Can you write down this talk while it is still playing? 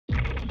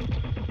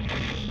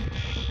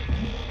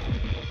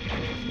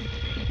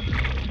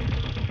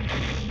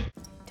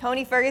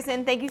Tony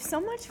Ferguson, thank you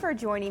so much for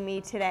joining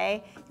me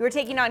today. You were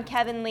taking on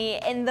Kevin Lee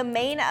in the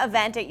main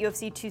event at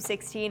UFC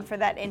 216 for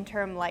that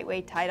interim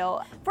lightweight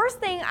title.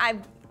 First thing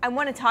I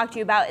want to talk to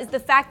you about is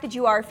the fact that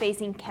you are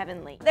facing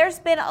Kevin Lee. There's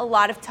been a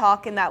lot of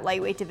talk in that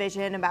lightweight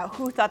division about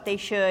who thought they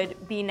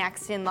should be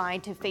next in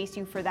line to face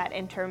you for that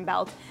interim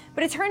belt,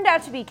 but it turned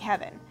out to be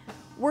Kevin.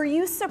 Were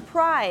you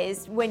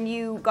surprised when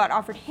you got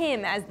offered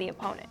him as the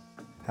opponent?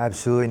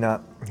 Absolutely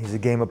not. He's a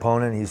game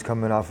opponent. He's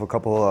coming off a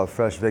couple of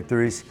fresh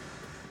victories.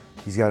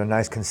 He's got a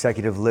nice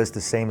consecutive list,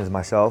 the same as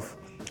myself.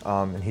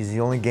 And he's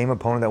the only game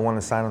opponent that won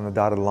to sign on the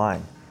dotted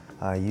line.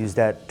 I use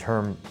that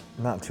term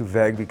not too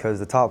vague because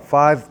the top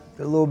five,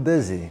 they're a little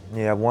busy.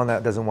 You have one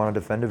that doesn't want to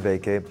defend a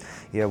vacate.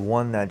 You have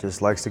one that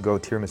just likes to go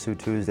Tiramisu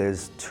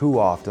Tuesdays too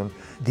often.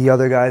 The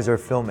other guys are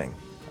filming.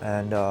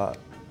 And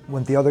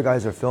when the other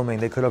guys are filming,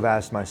 they could have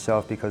asked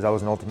myself because I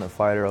was an Ultimate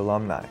Fighter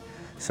alumni.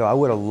 So I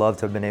would have loved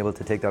to have been able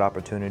to take that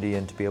opportunity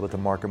and to be able to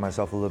market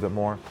myself a little bit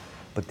more.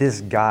 But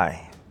this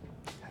guy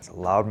has a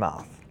loud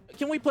mouth.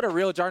 Can we put a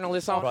real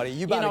journalist on? Buddy,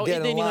 you better get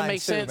it didn't in line even make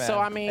too, sense. man. So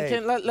I mean, Hey.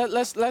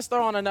 let's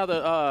throw on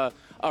another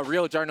a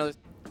real journalist.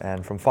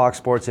 And from Fox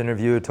Sports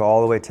interview to all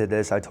the way to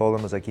this, I told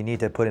him, I was like, you need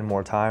to put in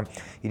more time.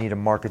 You need to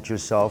market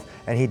yourself.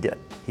 And he did.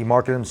 He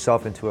marketed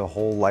himself into a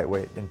whole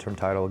lightweight interim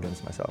title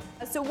against myself.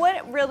 So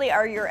what really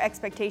are your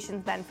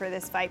expectations then for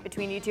this fight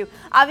between you two?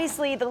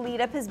 Obviously the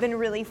lead up has been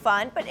really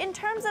fun, but in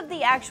terms of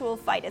the actual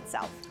fight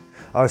itself?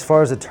 As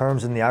far as the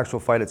terms in the actual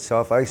fight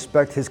itself, I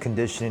expect his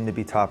conditioning to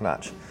be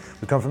top-notch.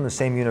 We come from the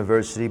same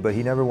university, but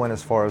he never went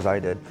as far as I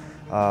did.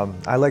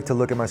 I like to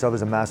look at myself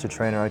as a master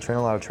trainer. I train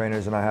a lot of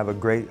trainers, and I have a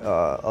great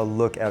a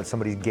look at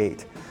somebody's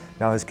gait.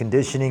 Now, his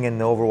conditioning and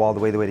the overall, the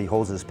way that he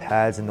holds his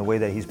pads and the way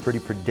that he's pretty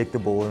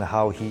predictable in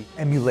how he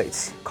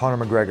emulates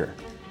Conor McGregor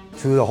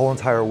through the whole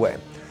entire way.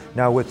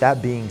 Now, with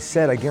that being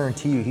said, I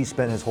guarantee you he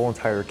spent his whole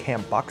entire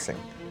camp boxing.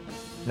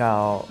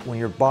 Now, when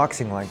you're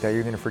boxing like that,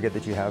 you're going to forget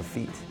that you have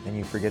feet, and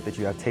you forget that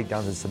you have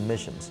takedowns and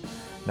submissions.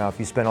 Now, if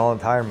you spend all the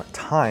entire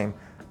time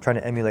trying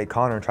to emulate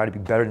Conor and try to be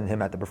better than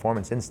him at the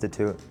Performance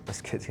Institute,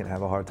 this kid's going to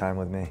have a hard time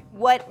with me.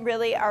 What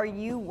really are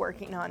you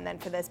working on then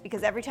for this?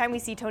 Because every time we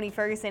see Tony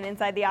Ferguson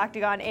inside the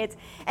octagon, it's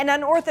an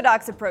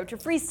unorthodox approach, a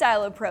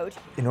freestyle approach.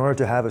 In order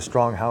to have a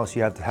strong house,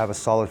 you have to have a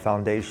solid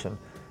foundation.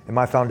 And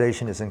my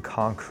foundation is in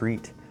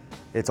concrete.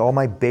 It's all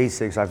my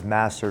basics I've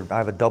mastered. I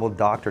have a double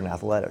doctorate in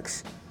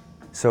athletics.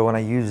 So when I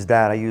use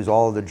that, I use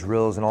all of the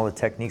drills and all the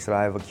techniques that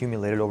I have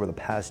accumulated over the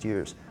past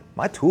years.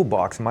 My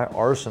toolbox, my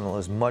arsenal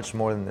is much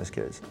more than this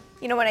kid's.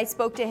 You know, when I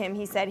spoke to him,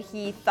 he said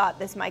he thought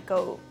this might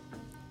go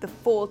the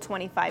full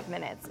 25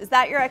 minutes. Is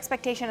that your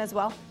expectation as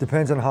well?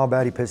 Depends on how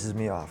bad he pisses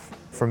me off.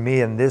 For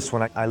me, in this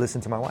one, I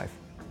listened to my wife.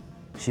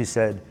 She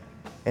said,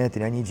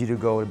 Anthony, I need you to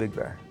go to Big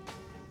Bear.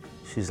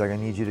 She's like, I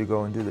need you to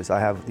go and do this. I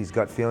have these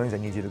gut feelings. I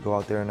need you to go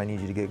out there and I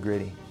need you to get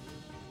gritty.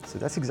 So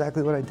that's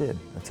exactly what I did.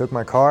 I took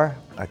my car,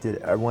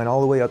 I went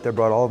all the way up there,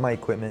 brought all of my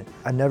equipment.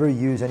 I never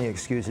use any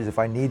excuses. If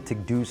I need to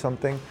do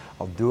something,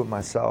 I'll do it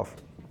myself.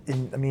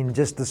 I mean,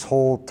 just this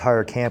whole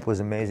entire camp was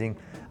amazing.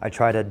 I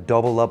tried to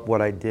double up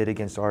what I did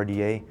against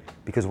RDA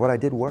because what I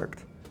did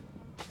worked.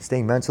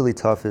 Staying mentally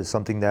tough is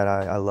something that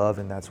I love,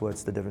 and that's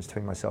what's the difference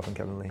between myself and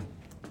Kevin Lee.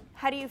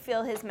 How do you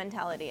feel his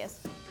mentality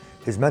is?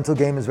 His mental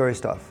game is very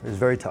tough. It's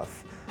very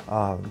tough.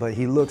 But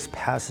he looks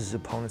past his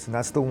opponents, and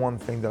that's the one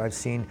thing that I've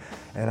seen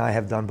and I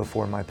have done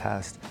before in my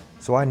past.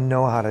 So I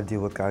know how to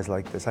deal with guys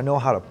like this. I know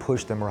how to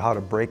push them or how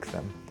to break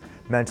them,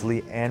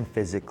 mentally and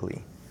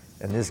physically.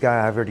 And this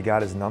guy, I've already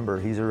got his number.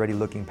 He's already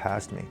looking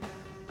past me.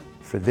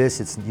 For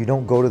this, you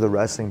don't go to the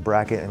wrestling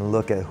bracket and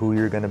look at who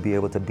you're going to be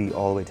able to beat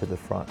all the way to the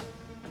front.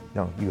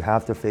 No, you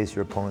have to face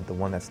your opponent, the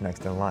one that's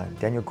next in line.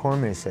 Daniel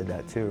Cormier said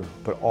that too,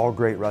 but all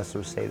great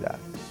wrestlers say that.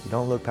 You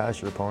don't look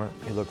past your opponent,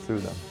 you look through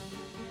them.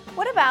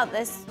 What about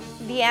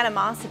the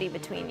animosity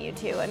between you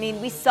two? I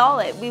mean, we saw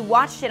it, we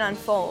watched it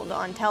unfold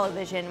on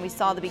television, we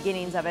saw the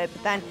beginnings of it,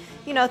 but then,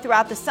 you know,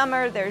 throughout the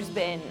summer, there's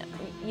been,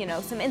 you know,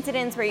 some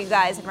incidents where you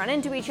guys have run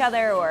into each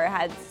other or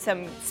had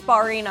some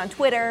sparring on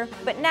Twitter.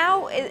 But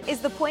now, is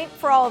the point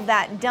for all of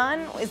that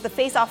done? Is the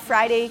Face-Off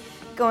Friday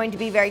going to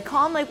be very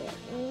calm? Like,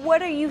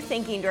 what are you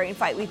thinking during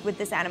fight week with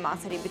this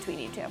animosity between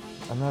you two?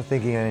 I'm not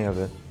thinking any of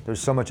it.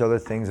 There's so much other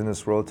things in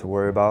this world to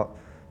worry about.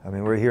 I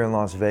mean, we're here in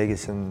Las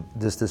Vegas, and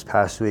this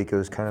past week, it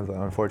was kind of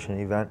an unfortunate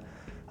event.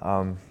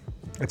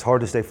 It's hard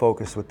to stay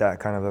focused with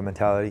that kind of a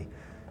mentality.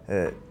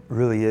 It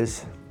really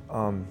is.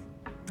 I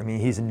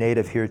mean, he's a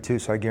native here too,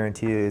 so I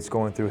guarantee you it's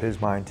going through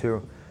his mind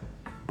too.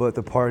 But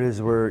the part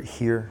is we're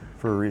here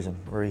for a reason.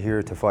 We're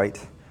here to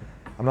fight.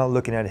 I'm not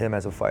looking at him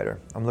as a fighter.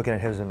 I'm looking at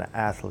him as an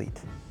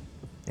athlete.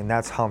 And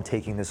that's how I'm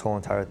taking this whole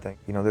entire thing.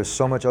 You know, there's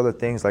so much other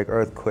things like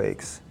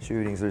earthquakes,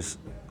 shootings, there's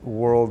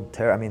world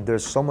terror. I mean,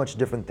 there's so much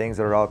different things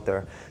that are out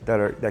there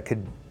that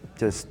could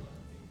just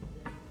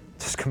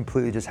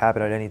completely just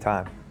happen at any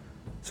time.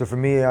 So for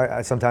me,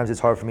 sometimes it's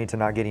hard for me to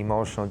not get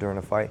emotional during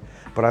a fight,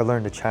 but I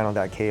learned to channel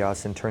that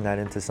chaos and turn that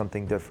into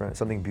something different,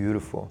 something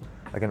beautiful,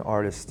 like an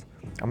artist.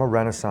 I'm a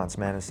Renaissance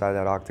man inside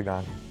that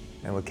octagon.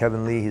 And with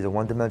Kevin Lee, he's a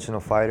one-dimensional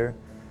fighter,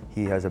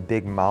 He has a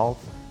big mouth,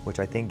 which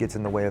I think gets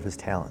in the way of his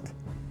talent.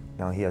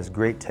 Now, he has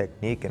great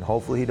technique, and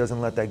hopefully he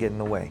doesn't let that get in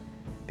the way.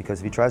 Because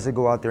if he tries to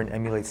go out there and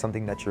emulate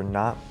something that you're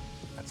not,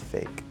 that's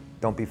fake.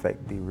 Don't be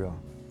fake, be real.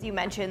 You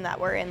mentioned that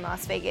we're in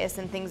Las Vegas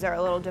and things are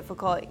a little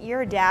difficult.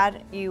 You're a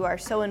dad, you are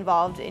so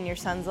involved in your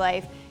son's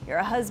life, you're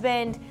a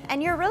husband,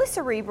 and you're a really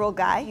cerebral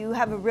guy. You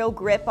have a real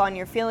grip on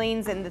your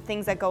feelings and the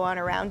things that go on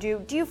around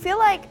you. Do you feel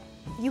like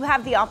you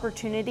have the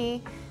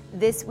opportunity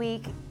this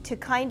week to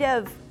kind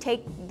of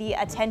take the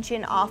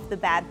attention off the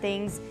bad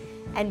things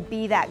and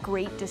be that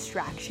great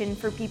distraction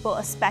for people,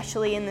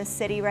 especially in this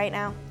city right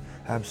now?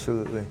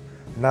 Absolutely.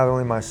 Not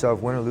only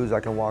myself, win or lose, I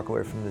can walk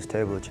away from this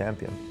table a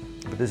champion.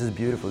 But this is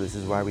beautiful. This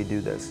is why we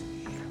do this.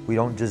 We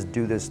don't just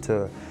do this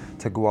to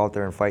go out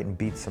there and fight and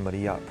beat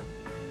somebody up.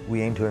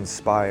 We aim to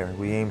inspire.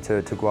 We aim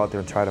to go out there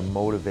and try to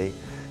motivate,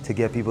 to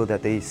get people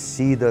that they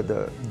see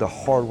the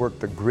hard work,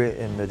 the grit,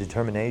 and the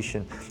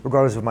determination.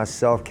 Regardless of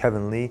myself,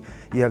 Kevin Lee,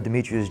 you have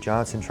Demetrius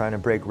Johnson trying to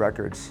break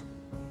records.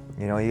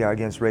 You know, you got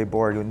against Ray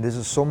Borg.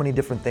 There's so many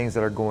different things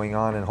that are going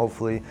on, and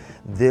hopefully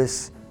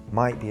this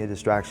might be a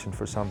distraction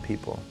for some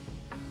people.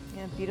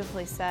 Yeah,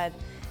 beautifully said.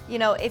 You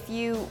know, if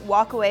you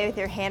walk away with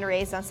your hand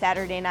raised on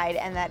Saturday night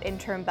and that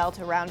interim belt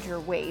around your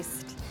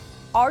waist,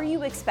 are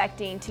you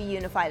expecting to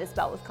unify this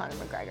belt with Conor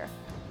McGregor?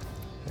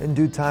 In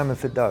due time,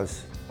 if it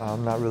does.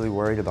 I'm not really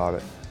worried about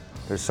it.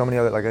 There's so many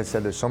other, like I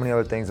said, there's so many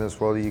other things in this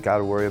world that you got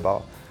to worry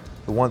about.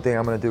 The one thing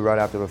I'm going to do right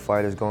after the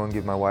fight is go and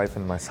give my wife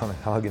and my son a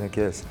hug and a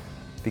kiss,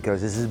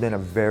 because this has been a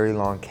very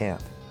long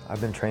camp.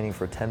 I've been training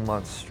for 10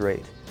 months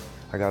straight.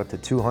 I got up to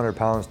 200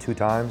 pounds 2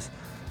 times.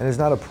 And it's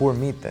not a poor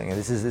meat thing.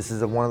 This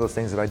is one of those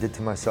things that I did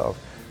to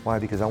myself. Why?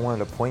 Because I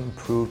wanted to point and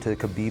prove to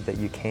Khabib that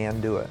you can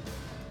do it.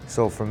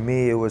 So for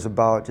me, it was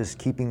about just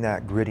keeping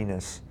that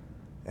grittiness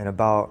and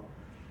about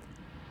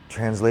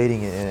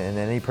translating it. And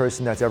any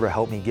person that's ever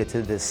helped me get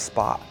to this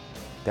spot,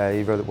 that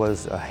either it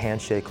was a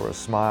handshake or a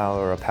smile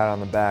or a pat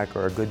on the back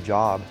or a good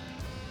job,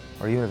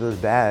 or even if it was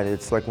bad,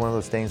 it's like one of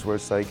those things where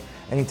it's like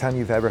anytime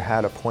you've ever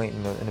had a point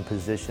in a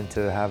position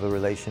to have a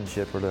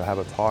relationship or to have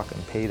a talk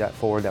and pay that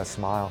forward, that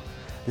smile,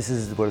 this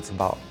is what it's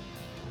about.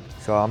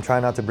 So I'm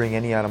trying not to bring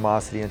any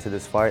animosity into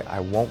this fight.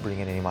 I won't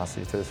bring any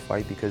animosity to this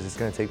fight because it's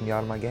going to take me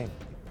out of my game.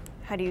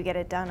 How do you get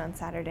it done on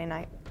Saturday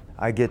night?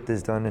 I get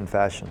this done in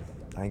fashion.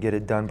 I get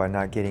it done by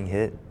not getting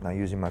hit, not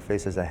using my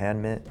face as a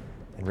hand mitt,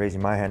 and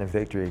raising my hand in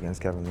victory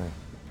against Kevin Lee.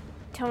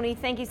 Tony,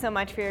 thank you so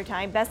much for your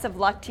time. Best of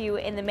luck to you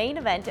in the main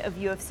event of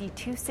UFC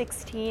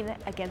 216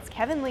 against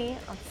Kevin Lee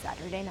on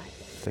Saturday night.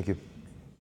 Thank you.